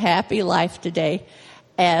fulfilling and happy life today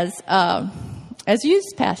as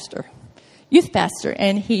youth pastor,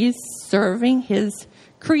 and he's serving his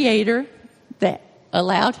Creator that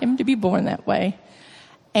allowed him to be born that way,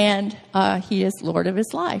 and he is Lord of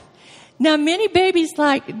his life. Now, many babies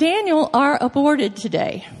like Daniel are aborted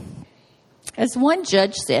today. As one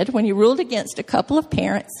judge said when he ruled against a couple of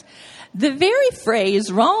parents, the very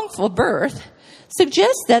phrase wrongful birth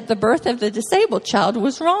suggests that the birth of the disabled child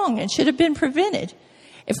was wrong and should have been prevented.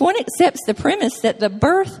 If one accepts the premise that the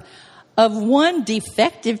birth of one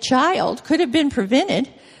defective child could have been prevented,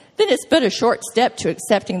 then it's but a short step to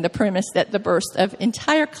accepting the premise that the birth of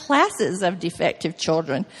entire classes of defective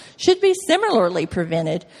children should be similarly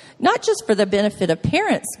prevented, not just for the benefit of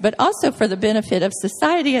parents, but also for the benefit of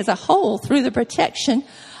society as a whole through the protection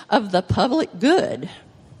of the public good.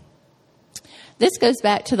 This goes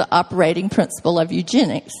back to the operating principle of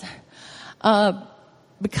eugenics.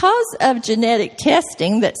 Because of genetic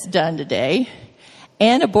testing that's done today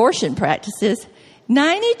and abortion practices,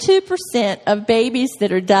 92% of babies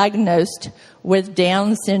that are diagnosed with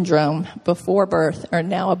Down syndrome before birth are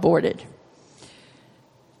now aborted.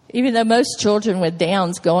 Even though most children with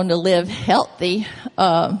Downs go on to live healthy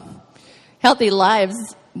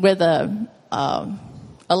lives with a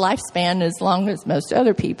lifespan as long as most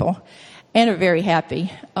other people, and are very happy,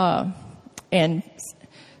 and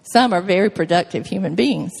some are very productive human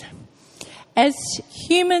beings. As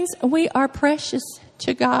humans, we are precious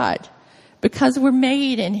to God because we're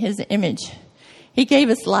made in His image. He gave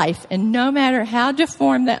us life, and no matter how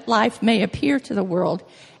deformed that life may appear to the world,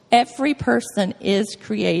 every person is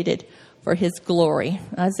created for His glory.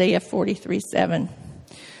 Isaiah 43:7.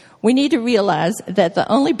 We need to realize that the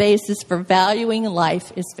only basis for valuing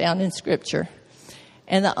life is found in Scripture.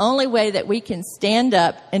 And the only way that we can stand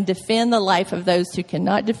up and defend the life of those who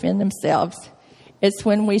cannot defend themselves is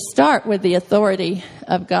when we start with the authority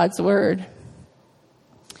of God's Word.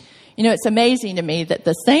 You know, it's amazing to me that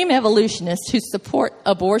the same evolutionists who support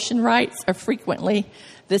abortion rights are frequently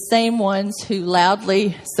the same ones who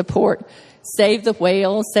loudly support save the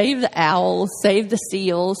whales, save the owls, save the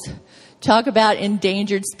seals, talk about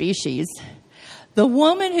endangered species. The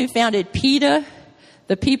woman who founded PETA,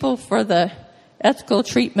 the People for the Ethical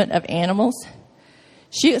Treatment of Animals,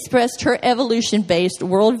 she expressed her evolution-based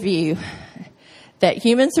worldview that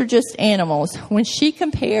humans are just animals when she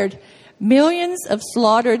compared millions of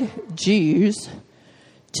slaughtered Jews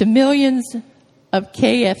to millions of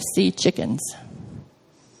KFC chickens.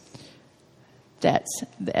 That's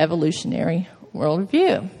the evolutionary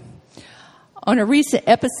worldview. On a recent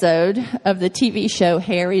episode of the TV show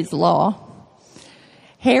Harry's Law,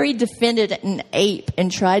 Harry defended an ape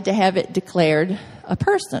and tried to have it declared a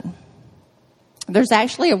person. There's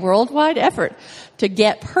actually a worldwide effort to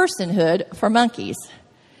get personhood for monkeys.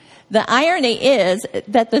 The irony is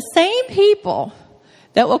that the same people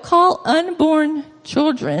that will call unborn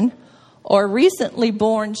children or recently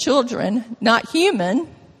born children not human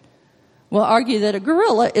will argue that a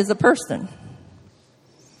gorilla is a person.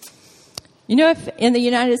 You know, if in the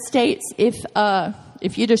United States,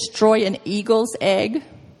 if you destroy an eagle's egg,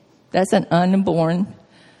 that's an unborn,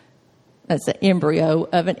 that's an embryo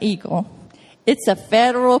of an eagle. It's a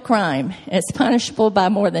federal crime. It's punishable by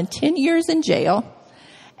more than 10 years in jail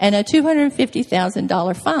and a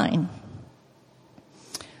 $250,000 fine.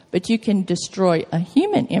 But you can destroy a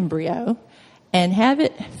human embryo and have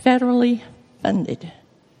it federally funded.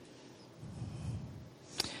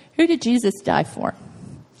 Who did Jesus die for?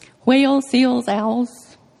 Whales, seals,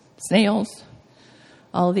 owls, snails,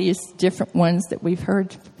 all these different ones that we've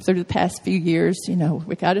heard through the past few years. You know,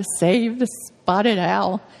 we got to save the spotted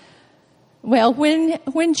owl. Well,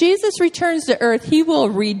 when Jesus returns to earth, He will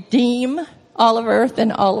redeem all of earth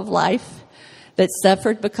and all of life that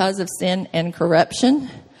suffered because of sin and corruption.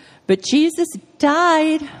 But Jesus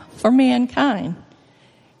died for mankind.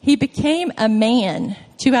 He became a man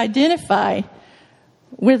to identify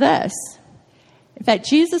with us. In fact,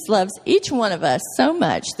 Jesus loves each one of us so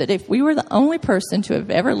much that if we were the only person to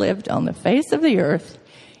have ever lived on the face of the earth,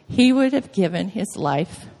 He would have given His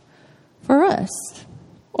life for us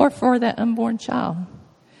or for that unborn child.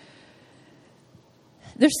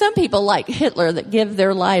 There's some people like Hitler that give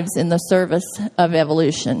their lives in the service of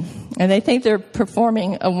evolution, and they think they're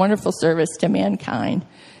performing a wonderful service to mankind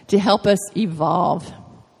to help us evolve.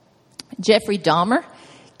 Jeffrey Dahmer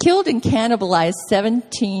killed and cannibalized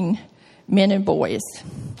 17 men and boys.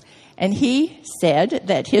 And he said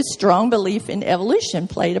that his strong belief in evolution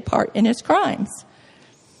played a part in his crimes.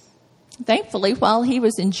 Thankfully, while he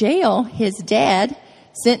was in jail, his dad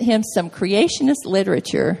sent him some creationist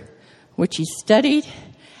literature, which he studied,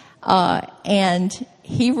 and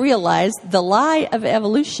he realized the lie of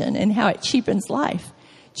evolution and how it cheapens life.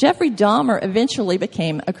 Jeffrey Dahmer eventually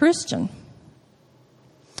became a Christian.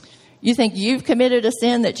 You think you've committed a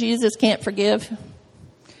sin that Jesus can't forgive?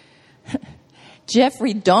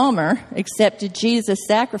 Jeffrey Dahmer accepted Jesus'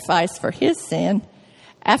 sacrifice for his sin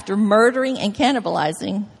after murdering and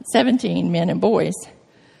cannibalizing 17 men and boys.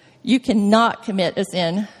 You cannot commit a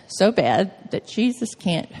sin so bad that Jesus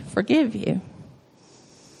can't forgive you.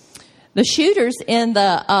 The shooters in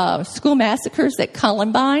the school massacres at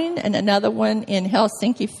Columbine and another one in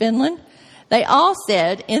Helsinki, Finland, they all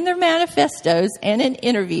said in their manifestos and in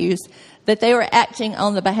interviews that they were acting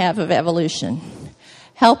on the behalf of evolution,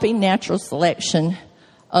 helping natural selection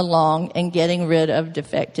along and getting rid of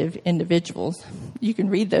defective individuals. You can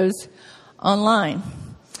read those online.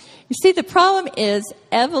 You see, the problem is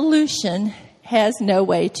evolution has no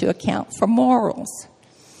way to account for morals.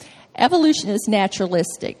 Evolution is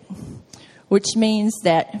naturalistic, which means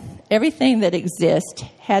that everything that exists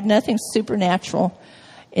had nothing supernatural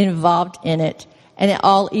involved in it, and it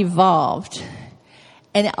all evolved.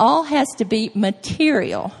 And it all has to be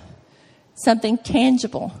material, something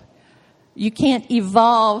tangible. You can't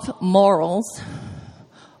evolve morals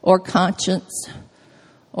or conscience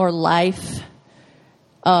or life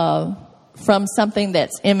from something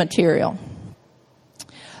that's immaterial.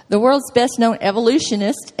 The world's best-known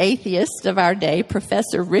evolutionist, atheist of our day,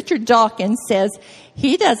 Professor Richard Dawkins, says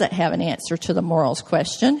he doesn't have an answer to the morals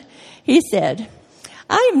question. He said,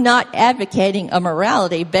 "I am not advocating a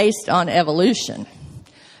morality based on evolution.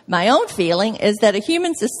 My own feeling is that a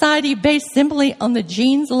human society based simply on the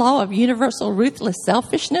genes law of universal ruthless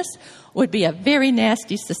selfishness would be a very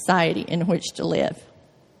nasty society in which to live."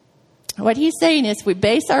 What he's saying is we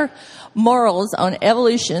base our morals on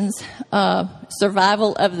evolution's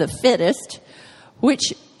survival of the fittest,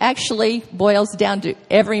 which actually boils down to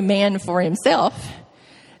every man for himself.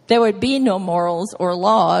 There would be no morals or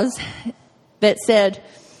laws that said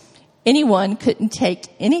anyone couldn't take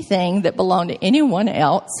anything that belonged to anyone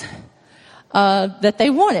else that they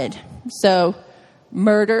wanted. So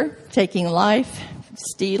murder, taking life,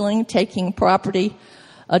 stealing, taking property,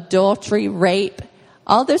 adultery, rape,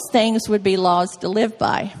 all those things would be laws to live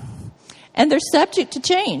by. And they're subject to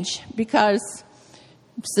change because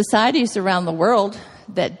societies around the world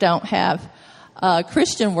that don't have a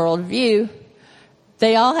Christian worldview,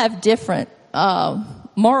 they all have different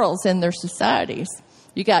morals in their societies.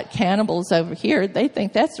 You got cannibals over here. They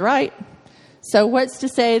think that's right. So what's to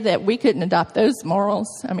say that we couldn't adopt those morals?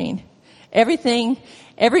 I mean, every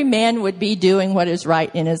man would be doing what is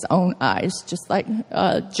right in his own eyes, just like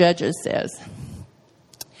Judges says.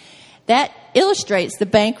 That illustrates the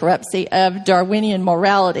bankruptcy of Darwinian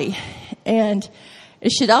morality. And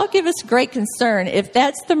it should all give us great concern if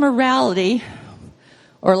that's the morality,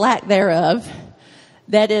 or lack thereof,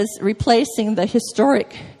 that is replacing the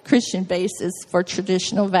historic Christian basis for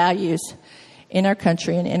traditional values in our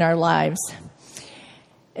country and in our lives.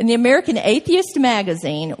 In the American Atheist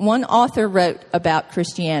magazine, one author wrote about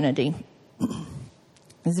Christianity.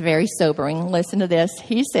 It's very sobering. Listen to this.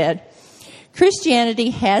 He said, "Christianity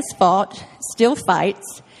has fought, still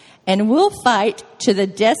fights, and will fight to the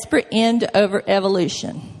desperate end over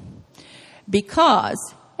evolution. Because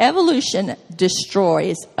evolution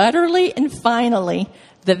destroys utterly and finally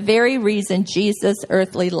the very reason Jesus'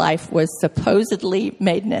 earthly life was supposedly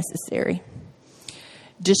made necessary.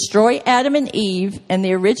 Destroy Adam and Eve and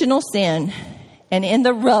the original sin, and in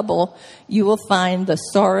the rubble you will find the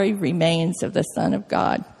sorry remains of the Son of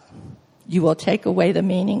God. You will take away the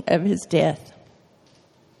meaning of his death."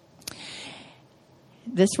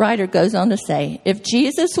 This writer goes on to say, if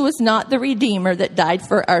Jesus was not the Redeemer that died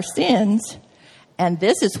for our sins, and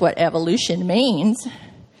this is what evolution means,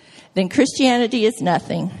 then Christianity is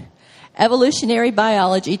nothing. Evolutionary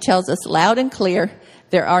biology tells us loud and clear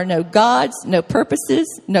there are no gods, no purposes,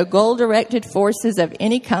 no goal-directed forces of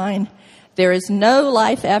any kind. There is no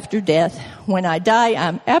life after death. When I die,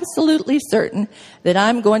 I'm absolutely certain that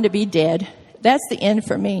I'm going to be dead. That's the end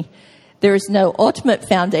for me. There is no ultimate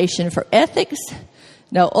foundation for ethics,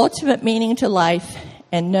 no ultimate meaning to life,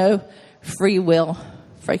 and no free will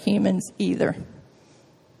for humans either.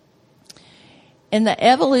 In the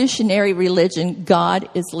evolutionary religion, God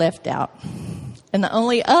is left out. And the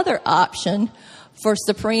only other option for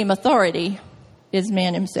supreme authority is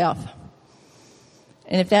man himself.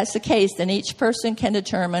 And if that's the case, then each person can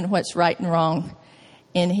determine what's right and wrong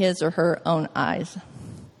in his or her own eyes.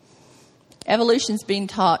 Evolution's being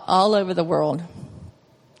taught all over the world.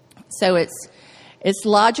 So it's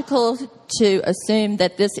logical to assume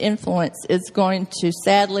that this influence is going to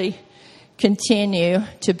sadly continue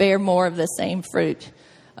to bear more of the same fruit.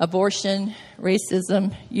 Abortion,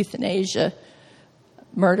 racism, euthanasia,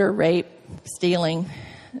 murder, rape, stealing,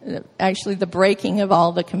 actually the breaking of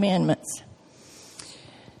all the commandments.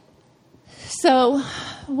 So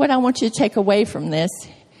what I want you to take away from this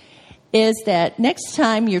is that next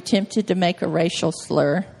time you're tempted to make a racial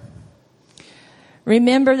slur,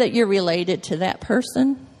 remember that you're related to that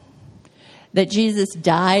person, that Jesus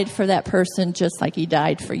died for that person just like he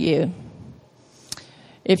died for you.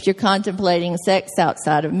 If you're contemplating sex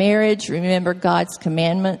outside of marriage, remember God's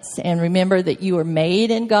commandments and remember that you are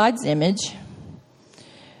made in God's image.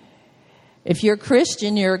 If you're a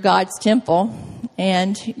Christian, you're God's temple,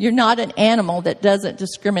 and you're not an animal that doesn't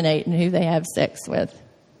discriminate in who they have sex with.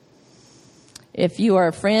 If you are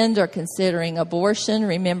a friend or considering abortion,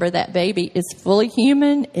 remember that baby is fully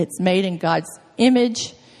human. It's made in God's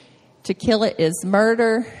image. To kill it is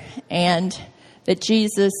murder, and that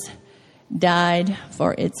Jesus died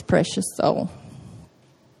for its precious soul.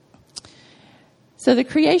 So the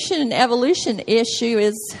creation and evolution issue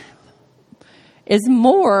is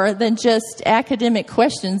more than just academic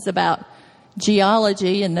questions about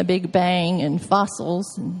geology and the Big Bang and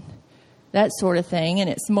fossils and that sort of thing. And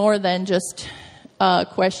it's more than just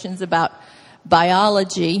questions about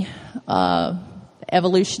biology,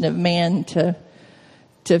 evolution of man to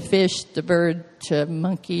fish, to bird, to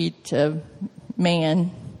monkey, to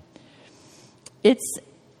man. It's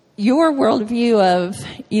your worldview of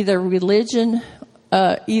either religion,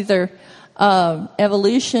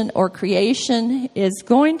 evolution or creation is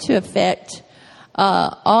going to affect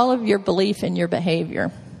all of your belief and your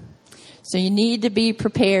behavior. So you need to be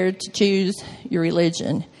prepared to choose your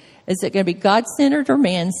religion. Is it going to be God-centered or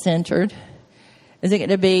man-centered? Is it going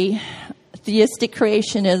to be theistic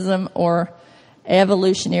creationism or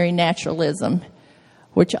evolutionary naturalism,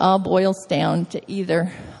 which all boils down to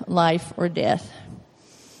either life or death?